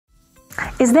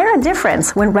Is there a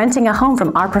difference when renting a home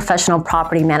from our professional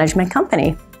property management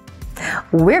company?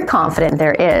 We're confident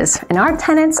there is, and our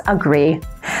tenants agree.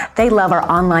 They love our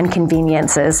online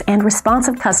conveniences and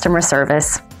responsive customer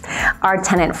service. Our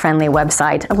tenant-friendly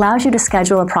website allows you to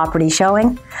schedule a property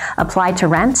showing, apply to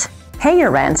rent, pay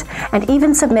your rent, and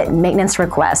even submit maintenance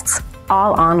requests,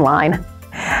 all online.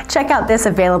 Check out this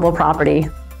available property.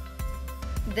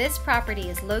 This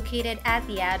property is located at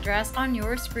the address on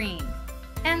your screen.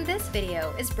 And this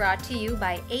video is brought to you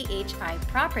by AHI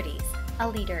Properties, a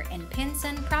leader in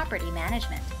Pinson property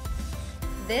management.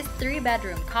 This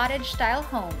 3-bedroom cottage-style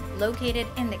home located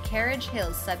in the Carriage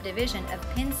Hills subdivision of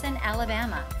Pinson,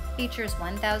 Alabama features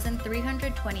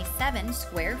 1,327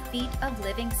 square feet of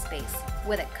living space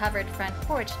with a covered front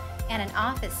porch and an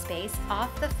office space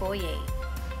off the foyer.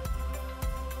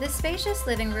 The spacious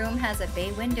living room has a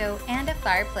bay window and a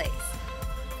fireplace.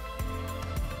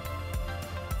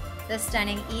 The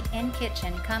stunning eat-in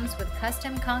kitchen comes with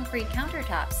custom concrete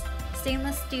countertops,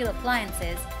 stainless steel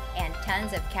appliances, and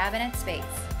tons of cabinet space.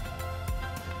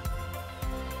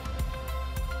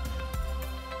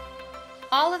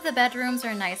 All of the bedrooms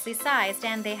are nicely sized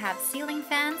and they have ceiling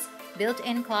fans,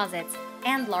 built-in closets,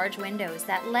 and large windows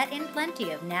that let in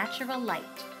plenty of natural light.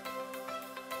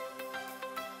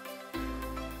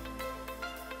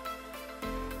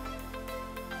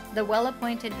 The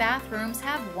well-appointed bathrooms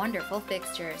have wonderful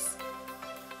fixtures.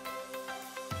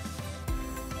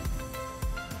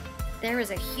 There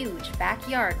is a huge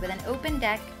backyard with an open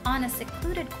deck on a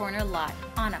secluded corner lot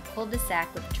on a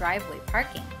cul-de-sac with driveway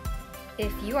parking.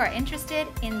 If you are interested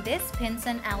in this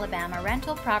Pinson, Alabama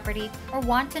rental property or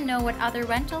want to know what other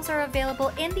rentals are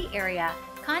available in the area,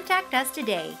 contact us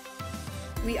today.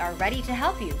 We are ready to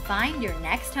help you find your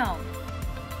next home.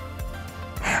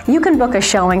 You can book a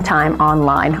showing time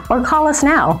online or call us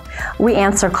now. We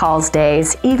answer calls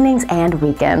days, evenings, and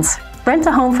weekends. Rent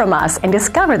a home from us and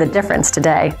discover the difference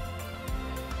today.